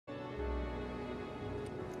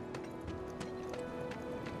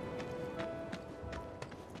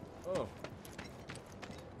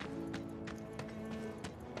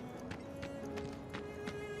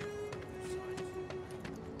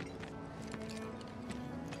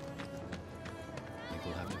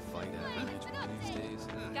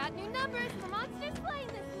Got new numbers for Monsters Playing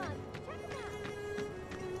this month. Check them out.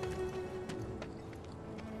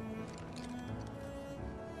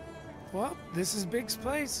 Well, this is Big's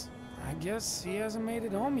place. I guess he hasn't made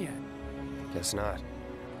it home yet. Guess not.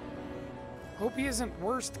 Hope he isn't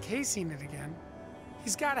worst casing it again.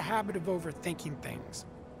 He's got a habit of overthinking things,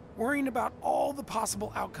 worrying about all the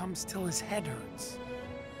possible outcomes till his head hurts.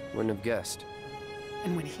 Wouldn't have guessed.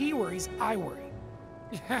 And when he worries, I worry.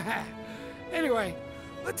 Anyway,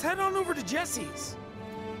 let's head on over to Jesse's.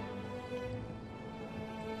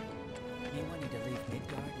 Me wanting to leave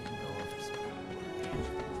Midgard didn't go over so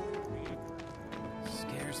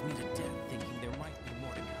scares me to death thinking there might be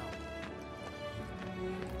more to come.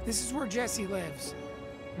 This is where Jesse lives.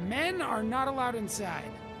 Men are not allowed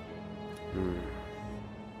inside.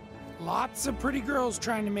 Lots of pretty girls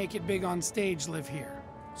trying to make it big on stage live here.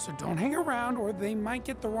 So don't hang around or they might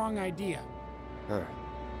get the wrong idea. Huh.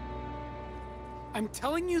 I'm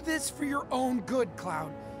telling you this for your own good,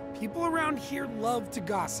 Cloud. People around here love to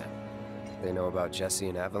gossip. They know about Jesse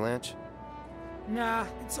and Avalanche? Nah,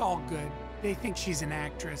 it's all good. They think she's an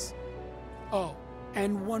actress. Oh,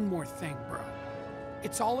 and one more thing, bro.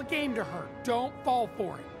 It's all a game to her. Don't fall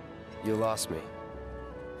for it. You lost me.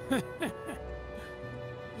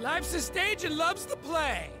 Life's a stage and love's the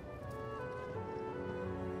play.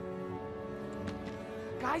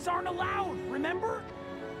 Guys aren't allowed, remember?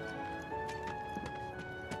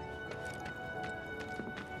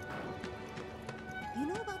 You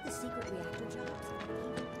know about the secret reactor jobs?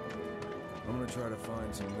 I'm gonna try to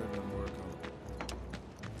find some living and work on.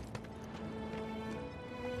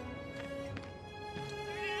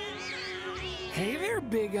 Hey there,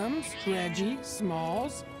 Bigums, Reggie,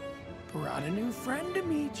 Smalls. Brought a new friend to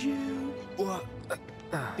meet you. What?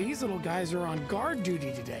 These little guys are on guard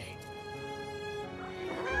duty today.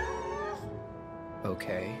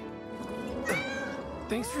 Okay.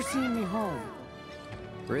 Thanks for seeing me home.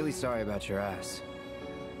 Really sorry about your ass.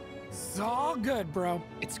 It's all good, bro.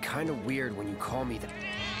 It's kind of weird when you call me that.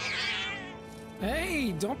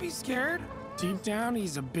 Hey, don't be scared. Deep down,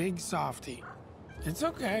 he's a big softie. It's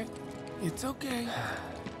okay. It's okay.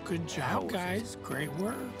 Good job, guys. Great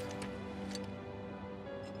work.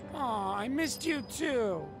 Aw, I missed you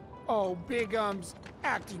too. Oh, Bigums,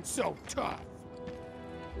 acting so tough.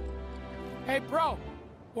 Hey, bro,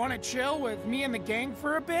 wanna chill with me and the gang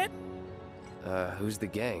for a bit? Who's the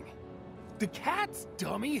gang? The cats,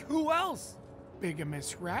 dummy. Who else?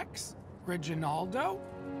 Bigamous Rex, Reginaldo,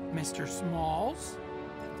 Mr. Smalls.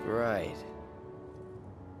 Right.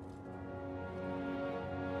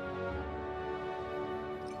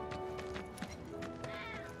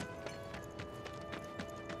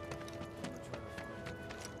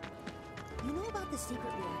 You know about the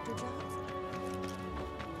secret reactor jobs?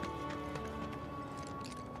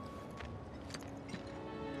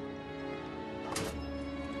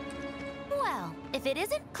 Well, if it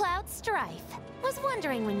isn't Cloud Strife. Was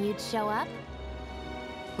wondering when you'd show up.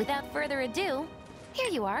 Without further ado, here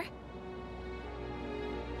you are.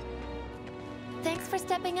 Thanks for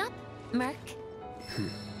stepping up, Merc.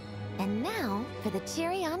 And now for the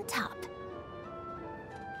cherry on top.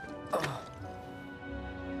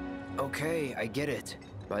 Okay, I get it.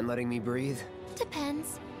 Mind letting me breathe?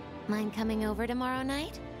 Depends. Mind coming over tomorrow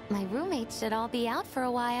night? My roommates should all be out for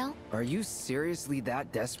a while. Are you seriously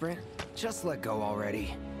that desperate? Just let go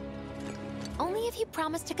already. Only if you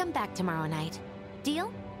promise to come back tomorrow night.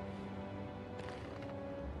 Deal?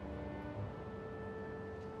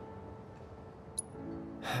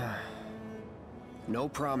 No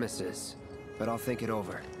promises, but I'll think it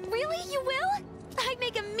over. Really? You will? I'd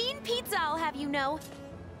make a mean pizza, I'll have you know.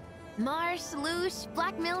 Marsh, Loosh,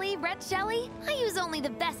 Black Millie, Red Shelly. I use only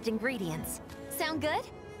the best ingredients. Sound good?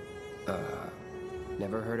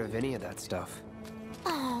 Never heard of any of that stuff.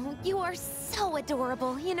 Oh, you are so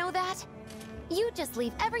adorable, you know that? You just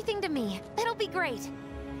leave everything to me. It'll be great.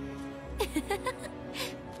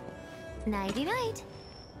 Nighty-night.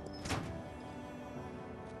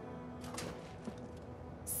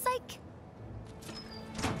 Psych.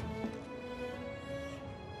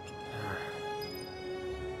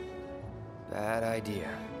 Bad idea.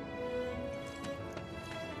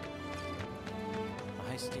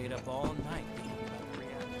 I stayed up all night thinking about the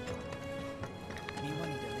reactor. Me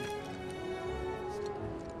wanting to leave.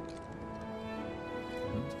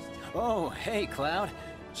 Oh, hey, Cloud.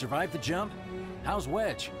 Survived the jump? How's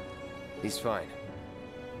Wedge? He's fine.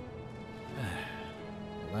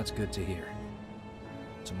 Well, that's good to hear.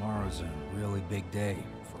 Tomorrow's a really big day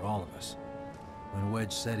for all of us. When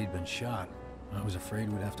Wedge said he'd been shot, I was afraid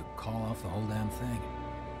we'd have to call off the whole damn thing.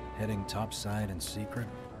 Heading topside in secret.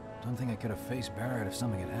 Don't think I could have faced Barrett if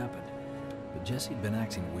something had happened. But Jessie'd been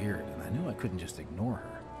acting weird, and I knew I couldn't just ignore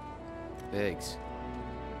her. Biggs.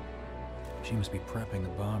 She must be prepping the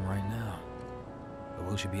bomb right now. But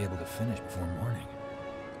will she be able to finish before morning?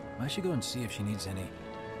 I should go and see if she needs any...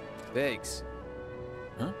 Biggs.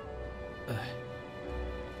 Huh?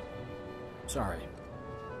 Sorry.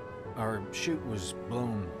 Our chute was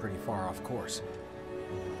blown pretty far off course.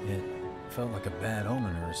 It felt like a bad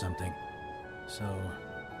omen or something. So...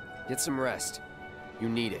 Get some rest. You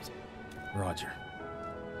need it. Roger.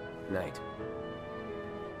 Night.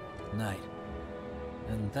 Night.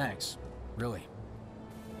 And thanks, really.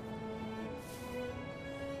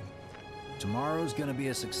 Tomorrow's gonna be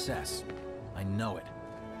a success. I know it.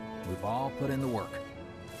 We've all put in the work.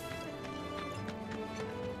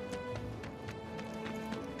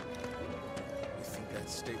 You think that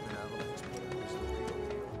statement Avalanche put out was real?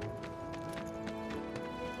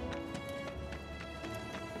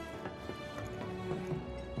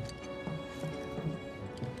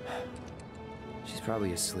 She's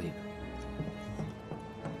probably asleep.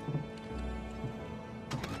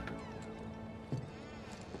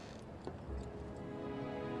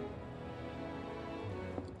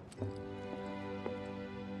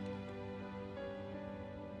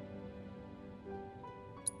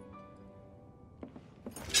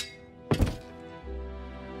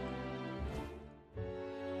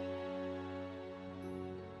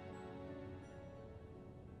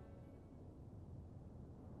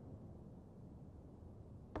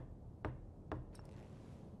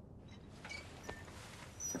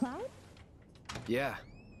 Cloud? Yeah,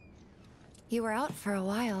 You were out for a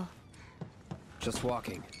while. just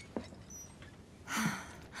walking.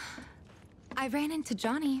 I ran into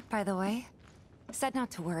Johnny, by the way. Said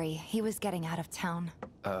not to worry. He was getting out of town.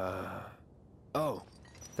 Oh,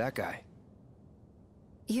 that guy.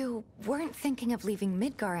 You weren't thinking of leaving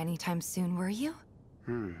Midgar anytime soon, were you?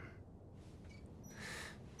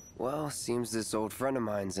 Well, seems this old friend of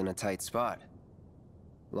mine's in a tight spot.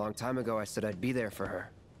 Long time ago, I said I'd be there for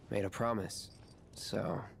her. Made a promise.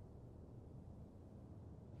 So...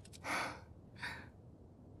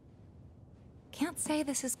 Can't say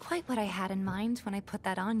this is quite what I had in mind when I put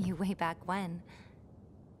that on you way back when.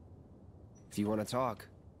 if you want to talk,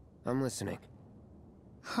 I'm listening.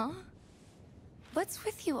 Huh? What's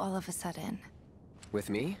with you all of a sudden? With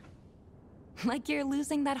me? Like you're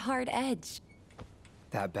losing that hard edge.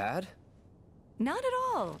 That bad? Not at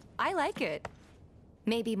all. I like it.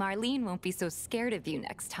 Maybe Marlene won't be so scared of you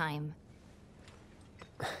next time.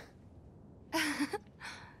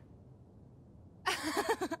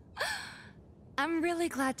 I'm really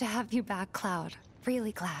glad to have you back, Cloud.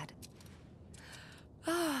 Really glad.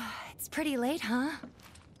 It's pretty late, huh?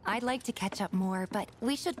 I'd like to catch up more, but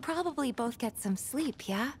we should probably both get some sleep,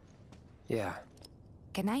 yeah? Yeah.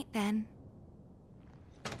 Good night, then.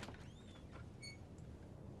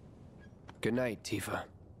 Good night, Tifa.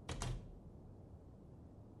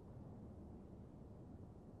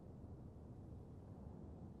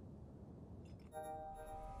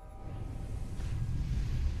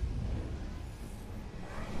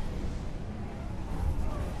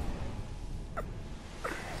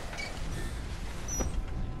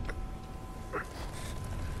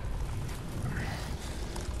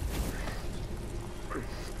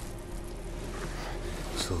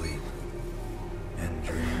 Sleep and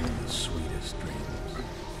dream the sweetest dreams.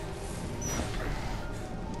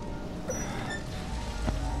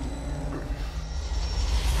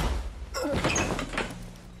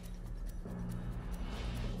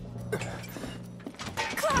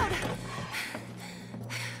 Cloud!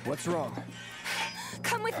 What's wrong?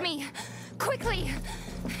 Come with me! Quickly!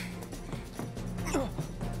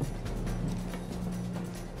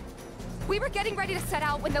 We were getting ready to set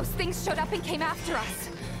out when those things showed up and came after us.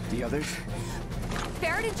 The others?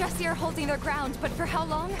 Barrett and Jesse are holding their ground, but for how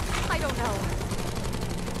long? I don't know.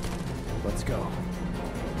 Let's go.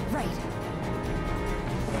 Right.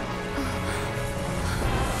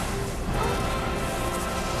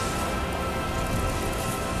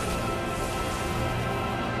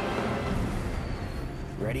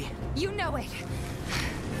 Ready? You know it.